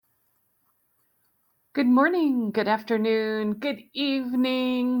Good morning, good afternoon, good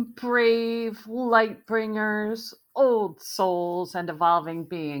evening, brave light bringers, old souls, and evolving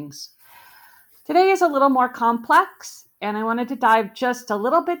beings. Today is a little more complex, and I wanted to dive just a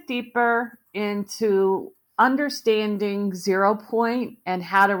little bit deeper into understanding 0 point and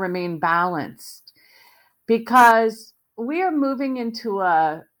how to remain balanced. Because we are moving into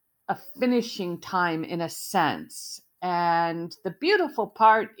a finishing time in a sense. And the beautiful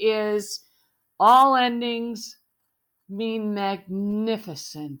part is all endings mean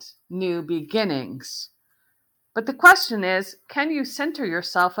magnificent new beginnings. But the question is, can you center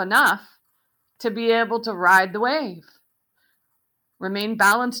yourself enough to be able to ride the wave, remain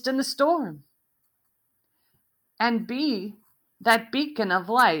balanced in the storm, and be that beacon of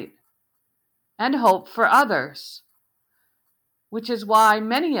light and hope for others, which is why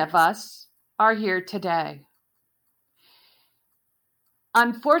many of us are here today.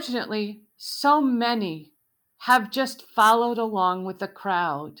 Unfortunately, so many have just followed along with the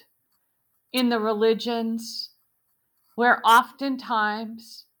crowd in the religions where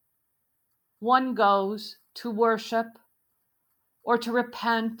oftentimes one goes to worship or to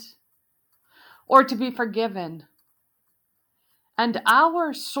repent or to be forgiven. And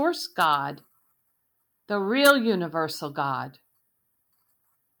our source God, the real universal God,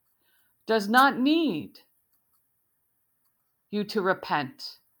 does not need you to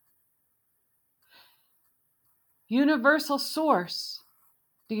repent. Universal source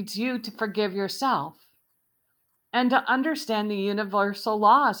needs you to forgive yourself and to understand the universal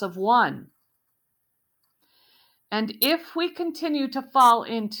laws of one. And if we continue to fall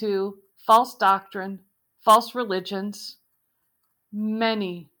into false doctrine, false religions,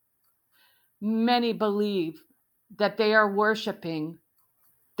 many believe that they are worshiping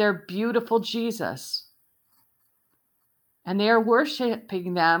their beautiful Jesus. And they are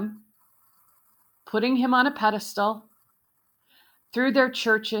worshiping them, putting him on a pedestal through their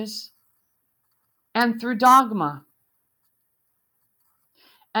churches and through dogma.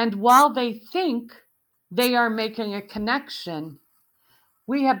 And while they think they are making a connection,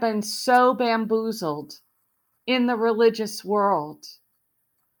 we have been so bamboozled in the religious world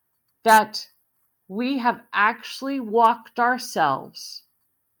that we have actually walked ourselves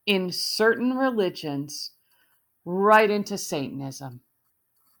in certain religions right into Satanism.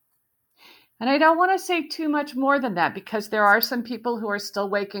 And I don't want to say too much more than that because there are some people who are still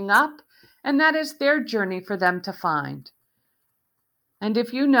waking up, and that is their journey for them to find. And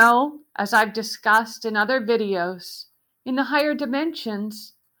if you know, as I've discussed in other videos, in the higher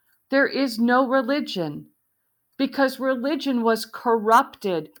dimensions, there is no religion because religion was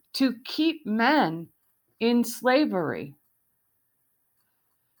corrupted to keep men in slavery.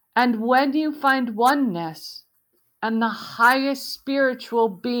 And when you find oneness and the highest spiritual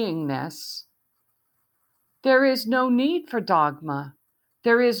beingness, there is no need for dogma.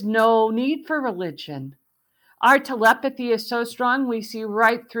 There is no need for religion. Our telepathy is so strong, we see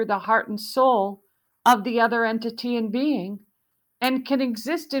right through the heart and soul of the other entity and being and can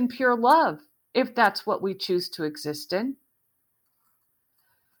exist in pure love if that's what we choose to exist in.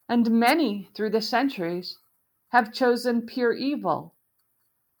 And many through the centuries have chosen pure evil,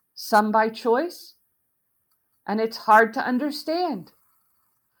 some by choice, and it's hard to understand.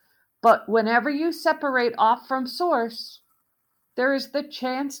 But whenever you separate off from source, there is the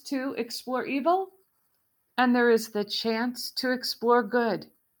chance to explore evil and there is the chance to explore good.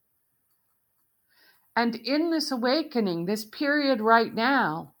 And in this awakening, this period right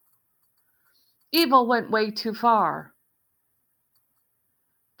now, evil went way too far.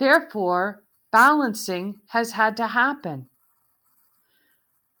 Therefore, balancing has had to happen.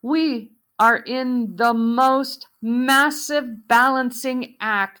 We are in the most massive balancing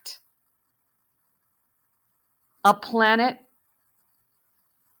act a planet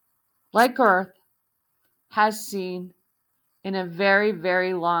like Earth has seen in a very,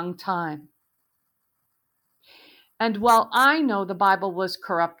 very long time. And while I know the Bible was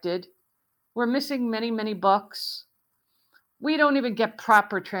corrupted, we're missing many books. We don't even get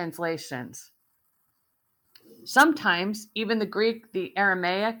proper translations. Sometimes even the Greek, the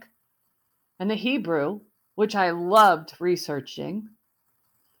Aramaic, and the Hebrew, which I loved researching,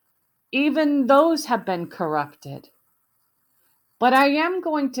 even those have been corrupted. But I am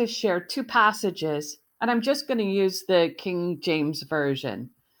going to share two passages, and I'm just going to use the King James Version,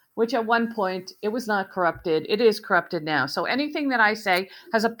 which at one point it was not corrupted. It is corrupted now. So anything that I say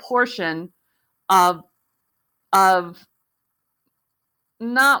has a portion of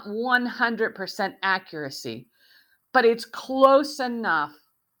not 100% accuracy, but it's close enough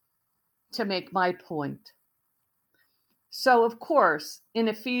to make my point. So, of course, in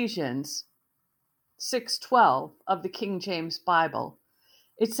Ephesians 6:12 of the King James Bible.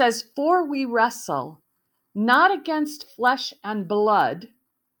 It says, "For we wrestle not against flesh and blood,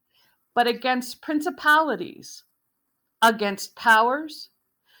 but against principalities, against powers,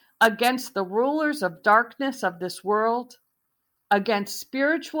 against the rulers of darkness of this world, against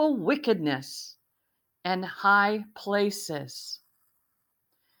spiritual wickedness in high places."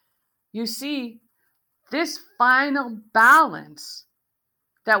 You see, this final balance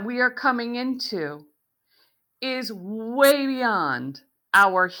that we are coming into is way beyond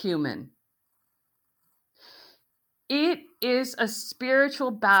our human. It is a spiritual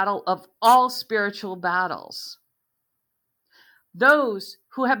battle of all spiritual battles. Those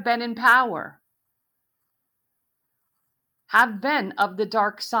who have been in power have been of the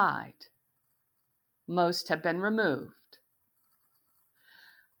dark side. Most have been removed.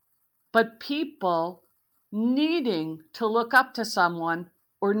 But people needing to look up to someone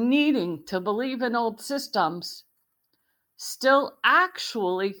or needing to believe in old systems still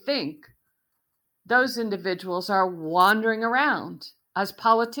actually think those individuals are wandering around as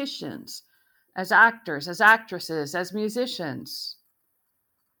politicians, as actors, as actresses, as musicians.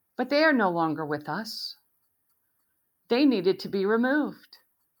 But they are no longer with us. They needed to be removed.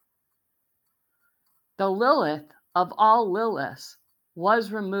 The Lilith of all Liliths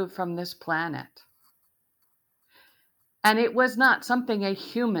was removed from this planet. And it was not something a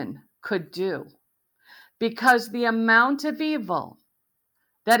human could do, because the amount of evil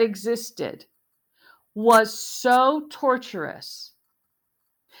that existed was so torturous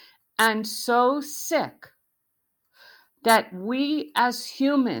and so sick that we as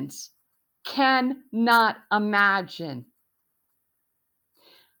humans cannot imagine.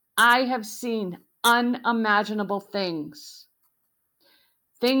 I have seen unimaginable things.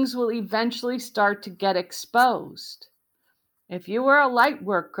 Things will eventually start to get exposed. If you are a light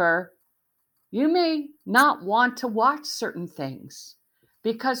worker, you may not want to watch certain things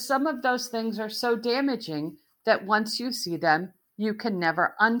because some of those things are so damaging that once you see them, you can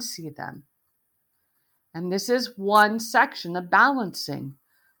never unsee them. And this is one section of balancing.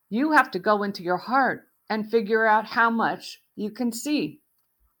 You have to go into your heart and figure out how much you can see.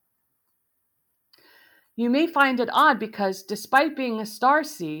 You may find it odd because despite being a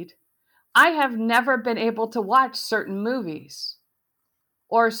starseed, I have never been able to watch certain movies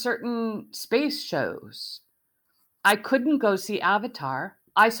or certain space shows. I couldn't go see Avatar.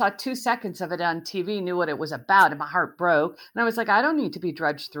 I saw 2 seconds of it on TV, knew what it was about, and my heart broke. And I was like, I don't need to be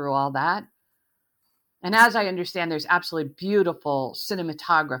drudged through all that. And as I understand, there's absolutely beautiful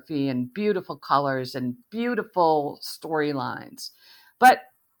cinematography and beautiful colors and beautiful storylines. But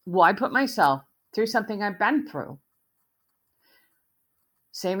why put myself through something I've been through?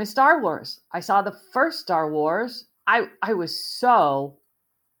 Same as Star Wars. I saw the first Star Wars. I was so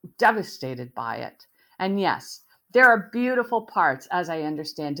devastated by it. And yes, there are beautiful parts, as I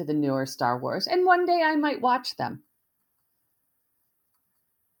understand, to the newer Star Wars. And one day I might watch them.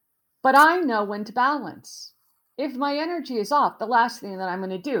 But I know when to balance. If my energy is off, the last thing that I'm going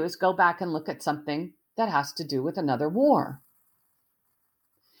to do is go back and look at something that has to do with another war.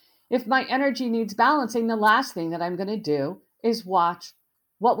 If my energy needs balancing, the last thing that I'm going to do is watch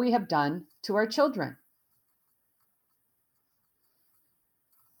what we have done to our children.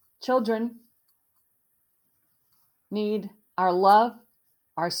 Children need our love,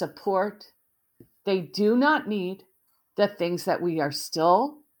 our support. They do not need the things that we are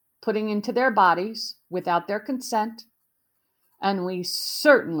still putting into their bodies without their consent. And we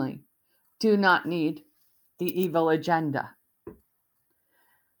certainly do not need the evil agenda.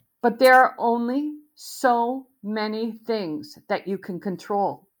 But there are only so many things that you can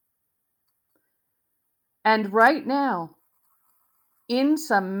control. And right now, in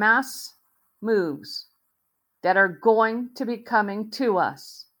some mass moves that are going to be coming to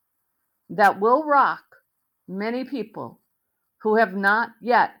us, that will rock many people who have not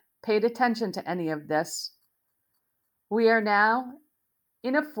yet paid attention to any of this, we are now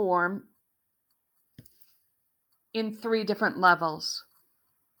in a form in 3 different levels.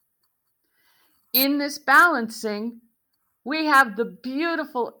 In this balancing, we have the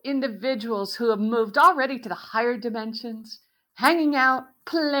beautiful individuals who have moved already to the higher dimensions, hanging out,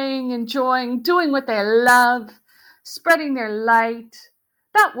 playing, enjoying, doing what they love, spreading their light,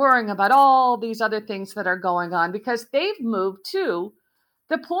 not worrying about all these other things that are going on because they've moved to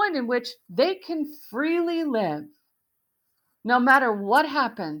the point in which they can freely live. No matter what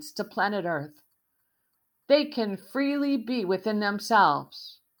happens to planet Earth, they can freely be within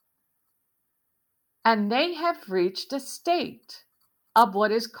themselves. And they have reached a state of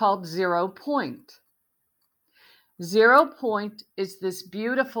what is called 0 point. 0 point is this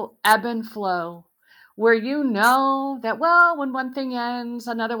beautiful ebb and flow where you know that, well, when one thing ends,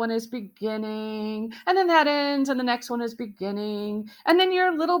 another one is beginning, and then that ends, and the next one is beginning, and then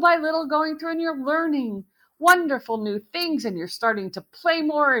you're little by little going through and you're learning wonderful new things, and you're starting to play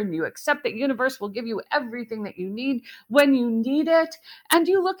more, and you accept that universe will give you everything that you need when you need it, and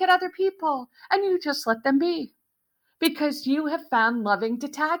you look at other people and you just let them be because you have found loving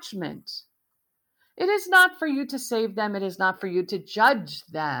detachment. It is not for you to save them. It is not for you to judge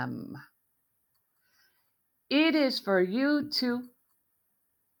them. It is for you to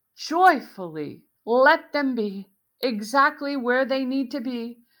joyfully let them be exactly where they need to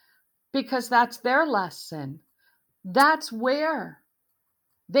be, because that's their lesson. That's where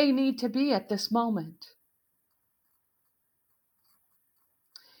they need to be at this moment.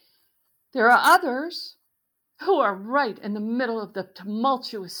 There are others who are right in the middle of the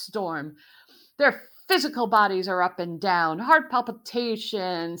tumultuous storm. Their physical bodies are up and down, heart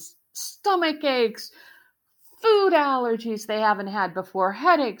palpitations, stomach aches, food allergies they haven't had before,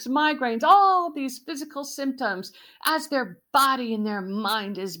 headaches, migraines, all these physical symptoms as their body and their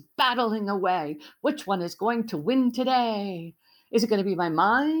mind is battling away. Which one is going to win today? Is it going to be my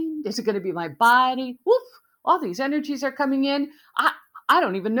mind? Is it going to be my body? Woof! All these energies are coming in. I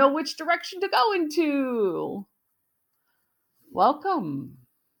don't even know which direction to go into. Welcome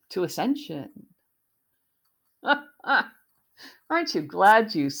to Ascension. Aren't you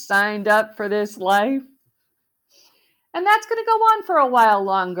glad you signed up for this life? And that's going to go on for a while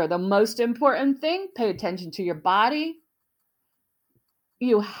longer. The most important thing, pay attention to your body.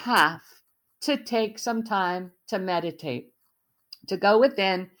 You have to take some time to meditate, to go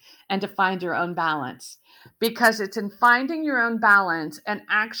within and to find your own balance. Because it's in finding your own balance and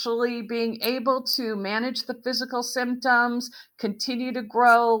actually being able to manage the physical symptoms, continue to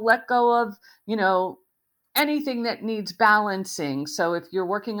grow, let go of, anything that needs balancing. So if you're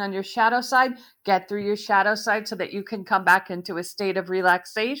working on your shadow side, get through your shadow side so that you can come back into a state of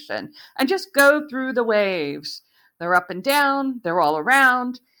relaxation and just go through the waves. They're up and down, they're all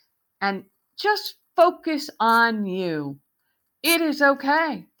around, and just focus on you. It is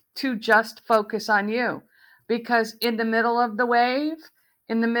okay to just focus on you, because in the middle of the wave,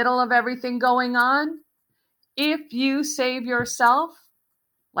 in the middle of everything going on, if you save yourself,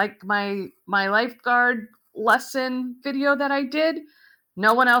 like my lifeguard lesson video that I did,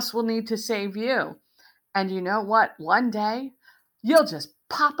 no one else will need to save you. And you know what? One day you'll just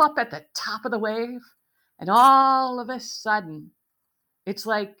pop up at the top of the wave, and all of a sudden it's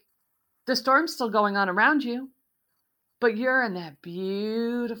like the storm's still going on around you, but you're in that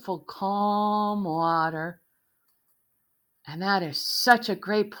beautiful calm water. And that is such a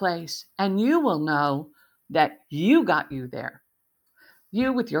great place. And you will know that you got you there.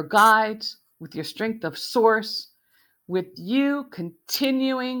 You with your guides, with your strength of source, with you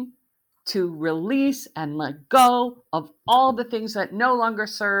continuing to release and let go of all the things that no longer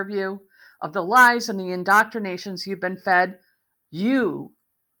serve you, of the lies and the indoctrinations you've been fed. You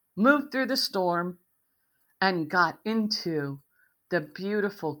moved through the storm and got into the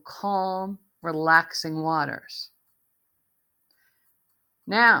beautiful, calm, relaxing waters.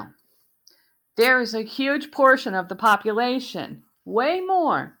 Now, there is a huge portion of the population, way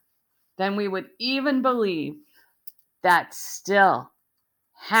more than we would even believe, that still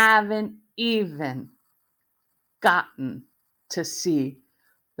haven't even gotten to see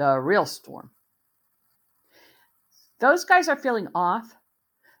the real storm. Those guys are feeling off.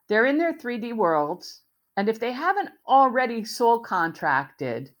 They're in their 3D worlds. And if they haven't already soul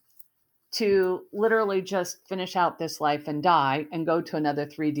contracted to literally just finish out this life and die and go to another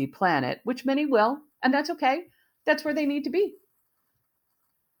 3D planet, which many will, and that's okay. That's where they need to be.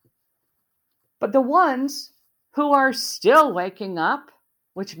 But the ones who are still waking up,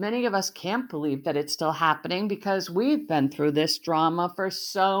 which many of us can't believe that it's still happening because we've been through this drama for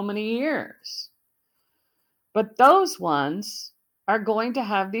so many years. But those ones are going to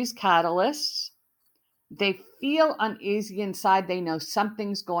have these catalysts. They feel uneasy inside. They know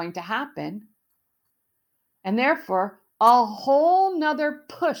something's going to happen. And therefore, a whole nother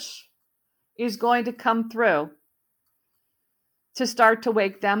push is going to come through to start to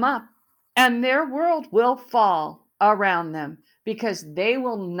wake them up. And their world will fall around them because they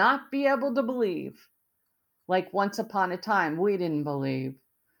will not be able to believe, like once upon a time we didn't believe,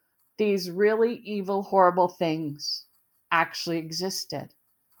 these really evil, horrible things actually existed.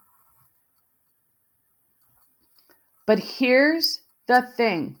 But here's the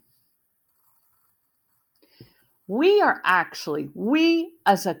thing. We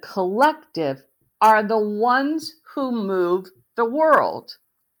as a collective, are the ones who move the world,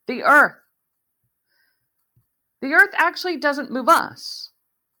 the earth. The earth actually doesn't move us.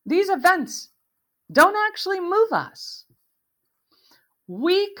 These events, don't actually move us.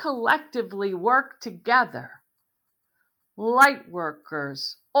 We collectively work together. Light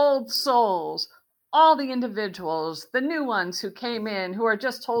workers, old souls, all the individuals, the new ones who came in who are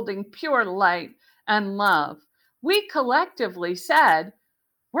just holding pure light and love. We collectively said,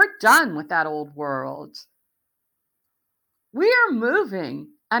 we're done with that old world. We are moving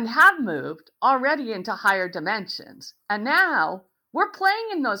and have moved already into higher dimensions. And now we're playing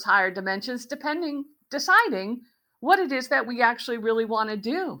in those higher dimensions, deciding what it is that we actually really want to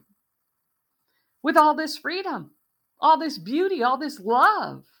do with all this freedom, all this beauty, all this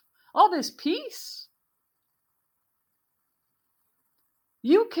love, all this peace.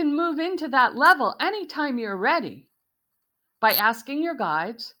 You can move into that level anytime you're ready by asking your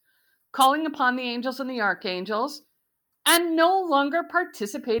guides, calling upon the angels and the archangels, and no longer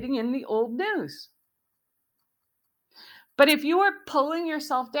participating in the old news. But if you are pulling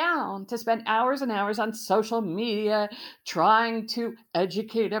yourself down to spend hours and hours on social media trying to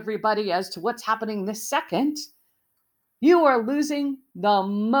educate everybody as to what's happening this second, you are losing the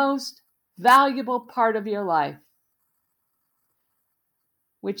most valuable part of your life,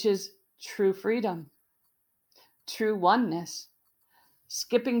 which is true freedom, true oneness,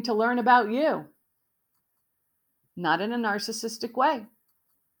 skipping to learn about you, not in a narcissistic way.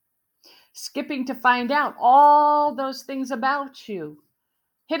 Skipping to find out all those things about you,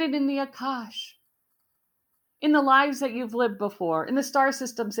 hidden in the Akash, in the lives that you've lived before, in the star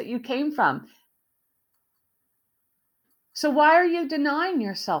systems that you came from. So why are you denying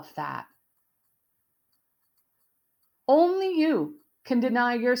yourself that? Only you can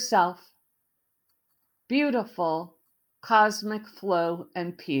deny yourself beautiful cosmic flow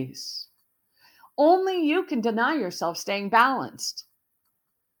and peace. Only you can deny yourself staying balanced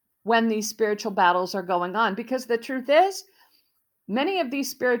when these spiritual battles are going on. Because the truth is, many of these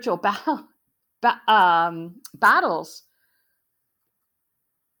spiritual battles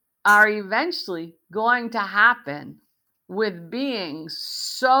are eventually going to happen with beings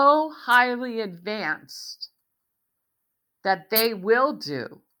so highly advanced that they will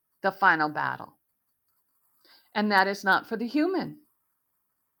do the final battle. And that is not for the human.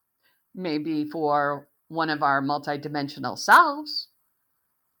 Maybe for one of our multidimensional selves.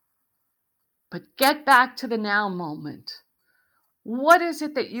 But get back to the now moment. What is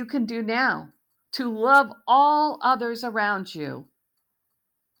it that you can do now to love all others around you?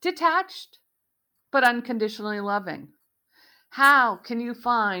 Detached, but unconditionally loving. How can you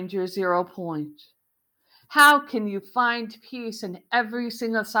find your 0 point? How can you find peace in every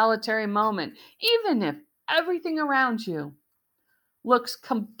single solitary moment, even if everything around you looks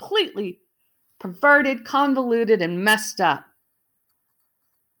completely perverted, convoluted, and messed up?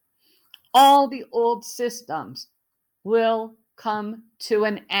 All the old systems will come to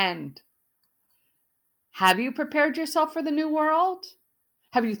an end. Have you prepared yourself for the new world?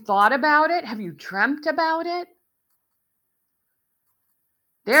 Have you thought about it? Have you dreamt about it?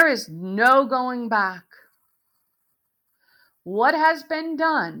 There is no going back. What has been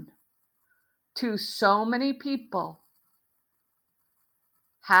done to so many people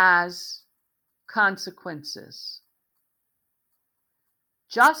has consequences.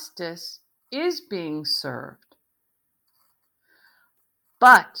 Justice is being served.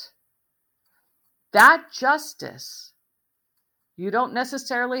 But that justice, you don't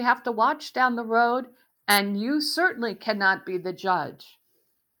necessarily have to watch down the road, and you certainly cannot be the judge.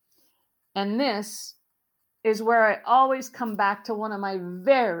 And this is where I always come back to one of my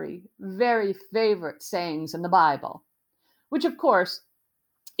very, very favorite sayings in the Bible, which, of course,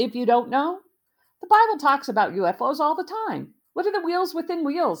 if you don't know, the Bible talks about UFOs all the time. Look at the wheels within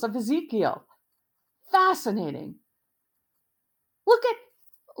wheels of Ezekiel. Fascinating. Look at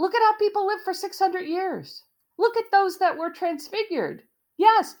how people lived for 600 years. Look at those that were transfigured.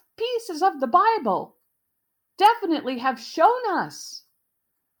 Yes, pieces of the Bible definitely have shown us.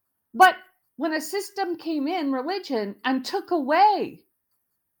 But when a system came in, religion, and took away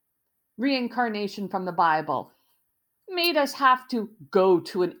reincarnation from the Bible, made us have to go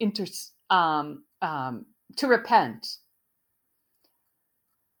to to repent.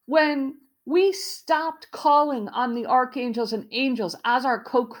 When we stopped calling on the archangels and angels as our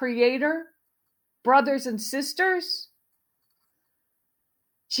co-creator, brothers and sisters,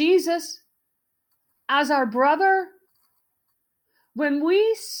 Jesus as our brother, when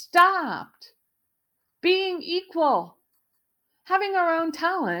we stopped being equal, having our own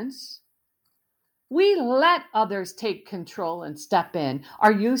talents, we let others take control and step in.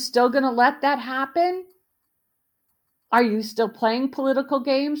 Are you still going to let that happen? Are you still playing political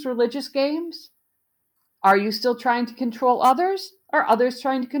games, religious games? Are you still trying to control others? Are others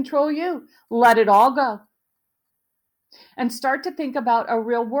trying to control you? Let it all go. And start to think about a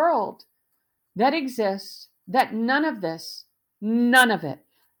real world that exists, that none of it,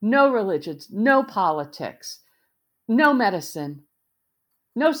 no religions, no politics, no medicine,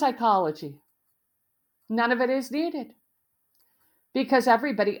 no psychology, none of it is needed. Because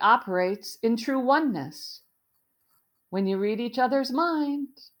everybody operates in true oneness. When you read each other's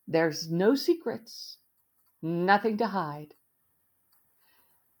minds, there's no secrets, nothing to hide.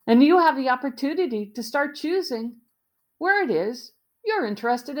 And you have the opportunity to start choosing where it is you're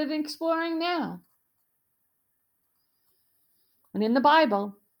interested in exploring now. And in the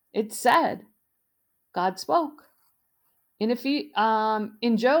Bible, it said, God spoke. In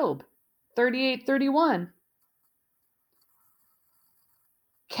Job 38:31,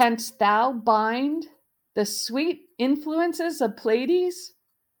 canst thou bind the sweet influences of Pleiades,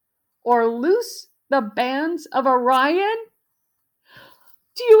 or loose the bands of Orion?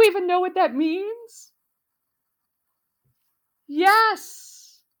 Do you even know what that means?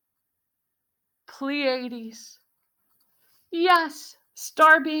 Yes, Pleiades. Yes,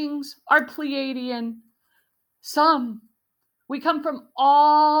 star beings are Pleiadian. We come from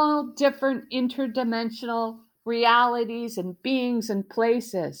all different interdimensional realities and beings and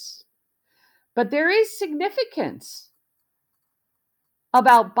places. But there is significance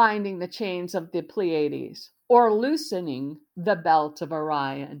about binding the chains of the Pleiades or loosening the belt of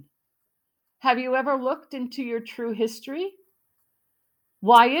Orion. Have you ever looked into your true history?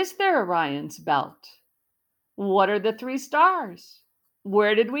 Why is there Orion's belt? What are the 3 stars?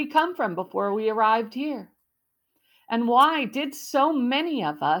 Where did we come from before we arrived here? And why did so many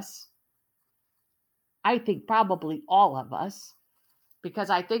of us, I think probably all of us, because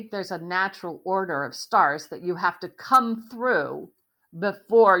I think there's a natural order of stars that you have to come through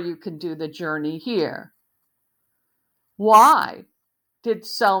before you can do the journey here. Why did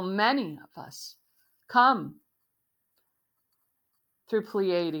so many of us come through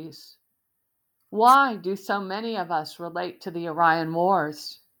Pleiades? Why do so many of us relate to the Orion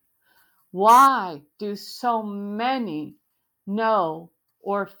Wars? Why do so many know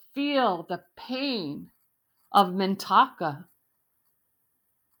or feel the pain of Mintaka?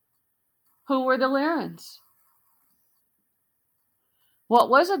 Who were the Lyrans? What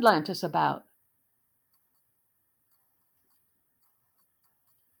was Atlantis about?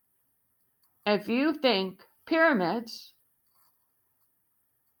 If you think pyramids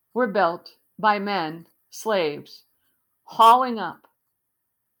were built by men, slaves, hauling up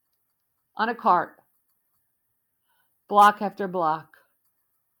on a cart, block after block,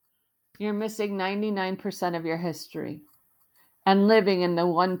 you're missing 99% of your history and living in the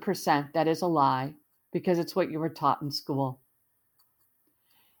 1% that is a lie because it's what you were taught in school.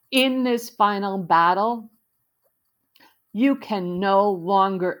 In this final battle, you can no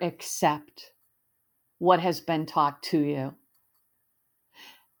longer accept what has been taught to you.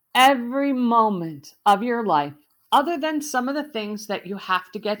 Every moment of your life, other than some of the things that you have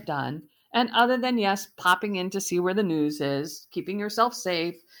to get done, and other than, yes, popping in to see where the news is, keeping yourself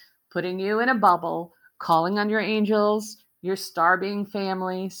safe, putting you in a bubble, calling on your angels, your star being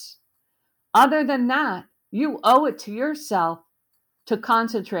families. Other than that, you owe it to yourself to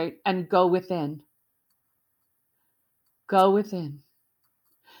concentrate and go within. Go within.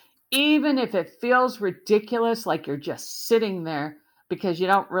 Even if it feels ridiculous, like you're just sitting there because you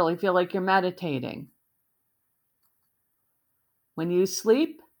don't really feel like you're meditating. When you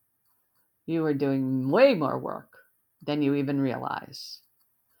sleep, you are doing way more work than you even realize.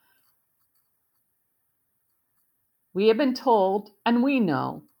 We have been told, and we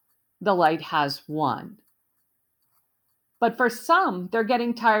know, the light has won. But for some, they're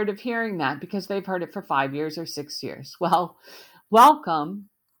getting tired of hearing that because they've heard it for 5 years or 6 years. Well, welcome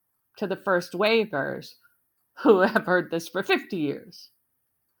to the first wavers who have heard this for 50 years.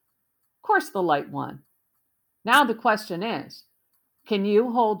 Of course, the light won. Now the question is, can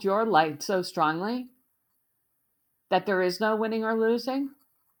you hold your light so strongly that there is no winning or losing?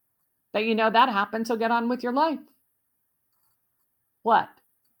 That you know that happens, so get on with your life. What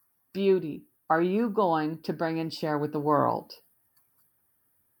beauty are you going to bring and share with the world?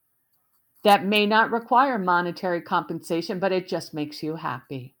 That may not require monetary compensation, but it just makes you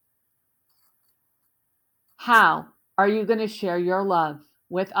happy. How are you going to share your love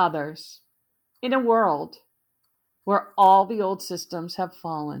with others in a world where all the old systems have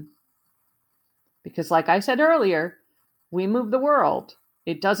fallen? Because like I said earlier, we move the world.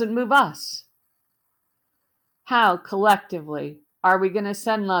 It doesn't move us. How collectively are we going to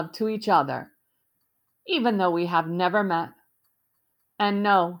send love to each other, even though we have never met, and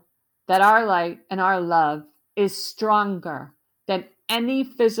know that our light and our love is stronger than any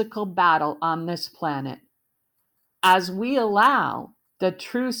physical battle on this planet, as we allow the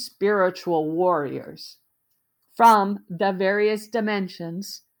true spiritual warriors from the various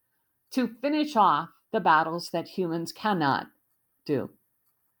dimensions to finish off the battles that humans cannot do.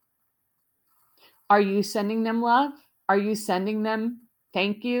 Are you sending them love? Are you sending them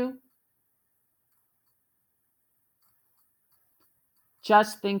thank you?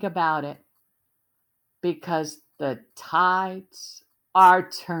 Just think about it, because the tides are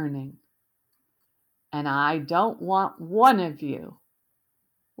turning, and I don't want one of you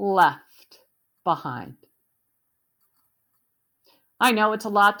left behind. I know it's a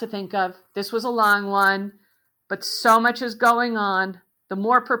lot to think of. This was a long one, but so much is going on. The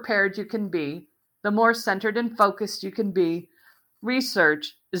more prepared you can be, the more centered and focused you can be.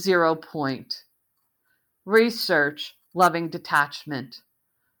 Research 0 point. Research loving detachment.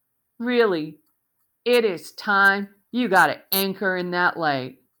 Really, it is time you got to anchor in that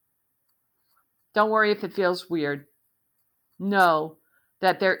light. Don't worry if it feels weird. Know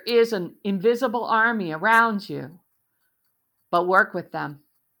that there is an invisible army around you, but work with them.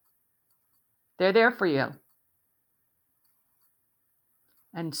 They're there for you.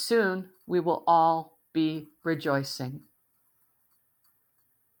 And soon we will all be rejoicing.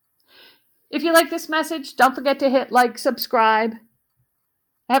 If you like this message, don't forget to hit like, subscribe.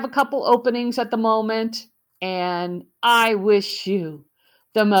 I have a couple openings at the moment, and I wish you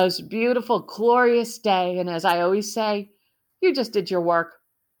the most beautiful, glorious day. And as I always say, you just did your work.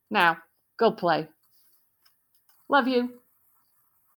 Now, go play. Love you.